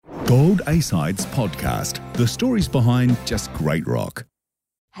Gold A-Sides podcast. The stories behind just great rock.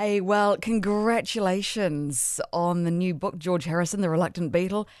 Hey, well, congratulations on the new book, George Harrison, The Reluctant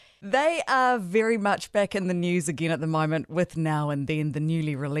Beatle. They are very much back in the news again at the moment with Now and Then, the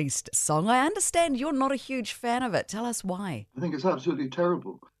newly released song. I understand you're not a huge fan of it. Tell us why. I think it's absolutely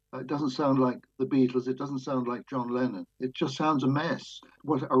terrible. It doesn't sound like the Beatles. It doesn't sound like John Lennon. It just sounds a mess.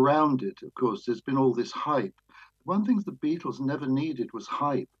 What around it, of course, there's been all this hype. One thing the Beatles never needed was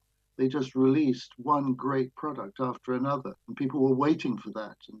hype. They just released one great product after another, and people were waiting for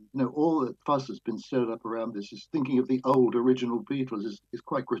that. And all the fuss has been stirred up around this. Is thinking of the old original Beatles is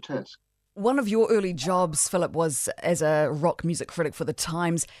quite grotesque. One of your early jobs, Philip, was as a rock music critic for The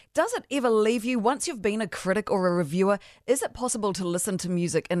Times. Does it ever leave you, once you've been a critic or a reviewer, is it possible to listen to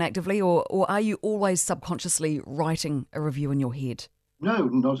music inactively, or are you always subconsciously writing a review in your head? No,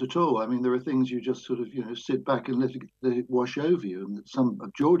 not at all. I mean, there are things you just sort of, sit back and let it wash over you. And some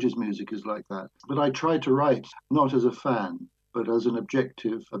of George's music is like that. But I try to write not as a fan, but as an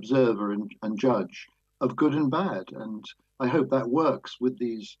objective observer and judge of good and bad. And I hope that works with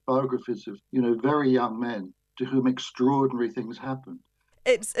these biographies of, very young men to whom extraordinary things happened.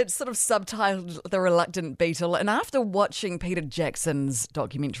 It's sort of subtitled The Reluctant Beatle, and after watching Peter Jackson's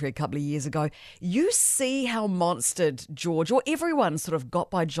documentary a couple of years ago, you see how monstered George, or everyone, sort of got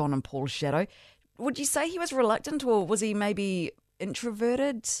by John and Paul's shadow. Would you say he was reluctant, or was he maybe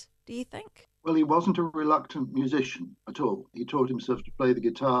introverted, do you think? Well, he wasn't a reluctant musician at all. He taught himself to play the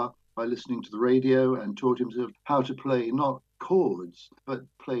guitar by listening to the radio and taught himself how to play not chords, but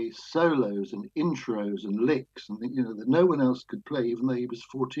play solos and intros and licks and that no one else could play, even though he was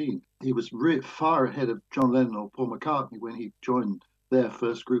 14. He was far ahead of John Lennon or Paul McCartney when he joined their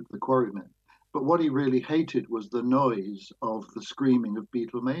first group, the Quarrymen. But what he really hated was the noise of the screaming of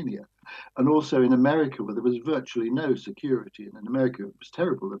Beatlemania. And also in America, where there was virtually no security, and in America it was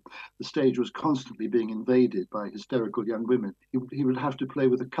terrible. The stage was constantly being invaded by hysterical young women. He would have to play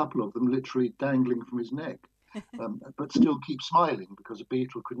with a couple of them literally dangling from his neck, but still keep smiling because a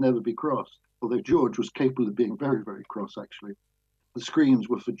Beatle could never be cross, although George was capable of being very, very cross, actually. The screams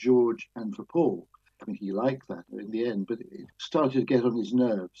were for George and for Paul. I mean, he liked that in the end, but it started to get on his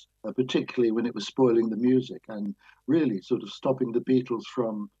nerves, particularly when it was spoiling the music and really sort of stopping the Beatles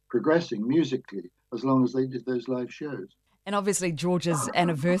from progressing musically as long as they did those live shows. And obviously George's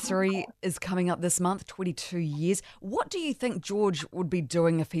anniversary is coming up this month, 22 years. What do you think George would be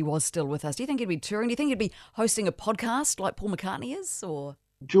doing if he was still with us? Do you think he'd be touring? Do you think he'd be hosting a podcast like Paul McCartney is, or...?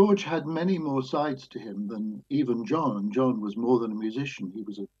 George had many more sides to him than even John. John was more than a musician. He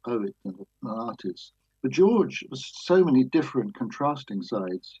was a poet and an artist. But George was so many different contrasting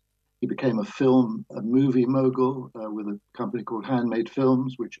sides. He became a movie mogul with a company called Handmade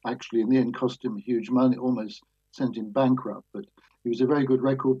Films, which actually in the end cost him huge money, almost sent him bankrupt. But he was a very good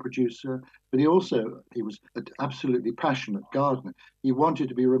record producer. But he was an absolutely passionate gardener. He wanted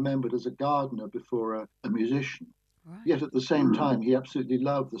to be remembered as a gardener before a musician. Right. Yet at the same time, he absolutely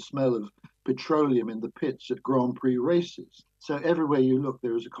loved the smell of petroleum in the pits at Grand Prix races. So everywhere you look,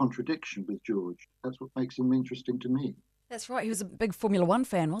 there is a contradiction with George. That's what makes him interesting to me. That's right. He was a big Formula One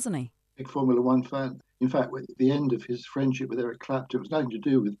fan, wasn't he? Big Formula One fan. In fact, at the end of his friendship with Eric Clapton, it was nothing to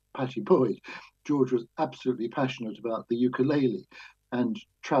do with Pattie Boyd. George was absolutely passionate about the ukulele. And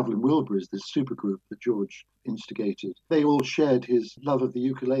Travelling Wilburys, this supergroup that George instigated, they all shared his love of the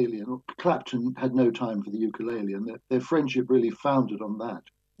ukulele, and Clapton had no time for the ukulele, and their friendship really founded on that.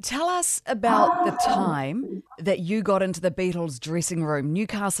 Tell us about the time that you got into the Beatles' dressing room,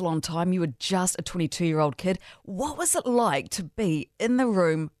 Newcastle on Time. You were just a 22-year-old kid. What was it like to be in the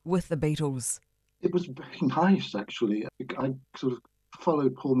room with the Beatles? It was very nice, actually. I sort of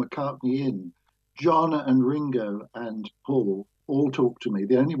followed Paul McCartney in. John and Ringo and Paul all talked to me.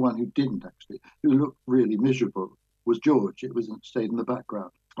 The only one who didn't, actually, who looked really miserable, was George. It stayed in the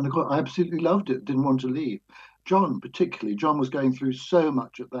background. And of course, I absolutely loved it, didn't want to leave. John particularly, John was going through so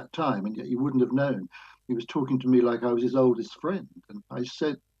much at that time, and yet you wouldn't have known. He was talking to me like I was his oldest friend. And I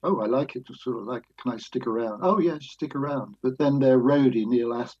said, I like it, sort of like, can I stick around? Oh, yes, stick around. But then their roadie,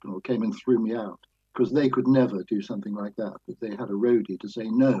 Neil Aspinall, came and threw me out because they could never do something like that. But they had a roadie to say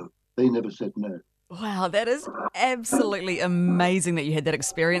no. They never said no. Wow, that is absolutely amazing that you had that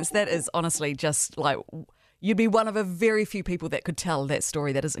experience. That is honestly just like, you'd be one of a very few people that could tell that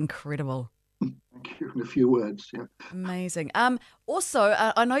story. That is incredible. Thank you. In a few words, yeah. Amazing. Also,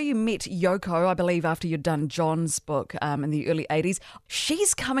 I know you met Yoko, I believe, after you'd done John's book in the early 80s.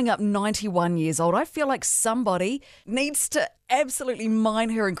 She's coming up 91 years old. I feel like somebody needs to absolutely mine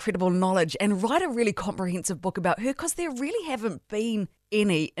her incredible knowledge and write a really comprehensive book about her, because there really haven't been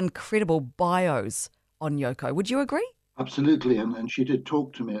any incredible bios on Yoko. Would you agree? Absolutely, and she did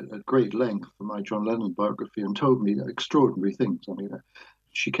talk to me at great length for my John Lennon biography and told me extraordinary things. I mean,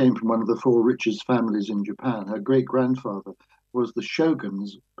 she came from one of the four richest families in Japan. Her great grandfather was the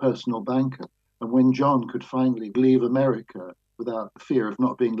shogun's personal banker. And when John could finally leave America without fear of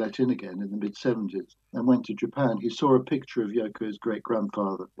not being let in again in the mid 70s and went to Japan, he saw a picture of Yoko's great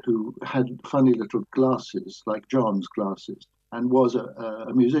grandfather who had funny little glasses, like John's glasses, and was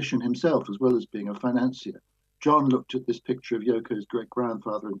a musician himself as well as being a financier. John looked at this picture of Yoko's great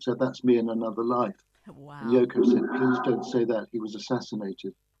grandfather and said, "That's me in another life." Wow. And Yoko said, "Please don't say that. He was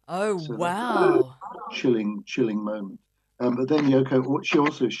assassinated." Oh, So wow. chilling moment. But then Yoko, she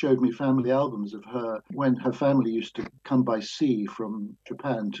also showed me family albums of her when her family used to come by sea from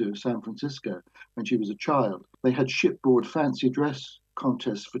Japan to San Francisco when she was a child. They had shipboard fancy dress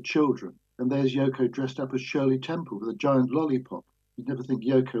contests for children. And there's Yoko dressed up as Shirley Temple with a giant lollipop. You'd never think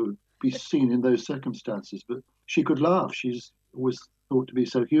Yoko would be seen in those circumstances, but she could laugh. She's always thought to be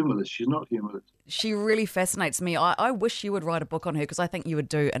so humorless. She's not humorless. She really fascinates me. I wish you would write a book on her because I think you would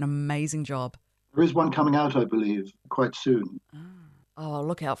do an amazing job. There is one coming out, I believe, quite soon. Oh, I'll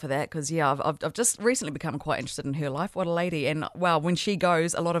look out for that because, yeah, I've just recently become quite interested in her life. What a lady. And, wow, when she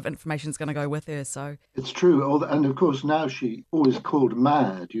goes, a lot of information is going to go with her. So it's true. And, of course, now she always called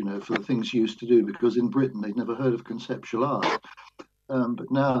mad, for the things she used to do, because in Britain they'd never heard of conceptual art.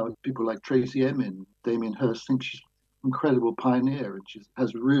 But now people like Tracy Emin, Damien Hirst think she's an incredible pioneer and she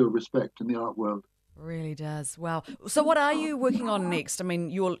has real respect in the art world. really does. Wow. So what are you working on next? I mean,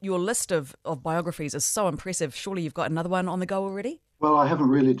 your list of biographies is so impressive. Surely you've got another one on the go already? Well, I haven't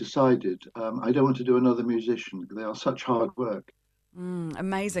really decided. I don't want to do another musician. They are such hard work.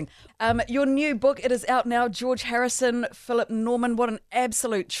 Amazing. Your new book, it is out now. George Harrison, Philip Norman. What an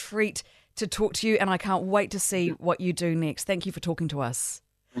absolute treat to talk to you. And I can't wait to see what you do next. Thank you for talking to us.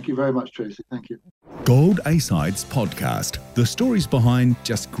 Thank you very much, Tracy. Thank you. Gold A-Sides podcast, the stories behind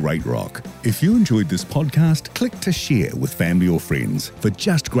just great rock. If you enjoyed this podcast, click to share with family or friends. For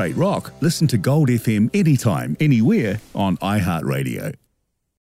just great rock, listen to Gold FM anytime, anywhere on iHeartRadio.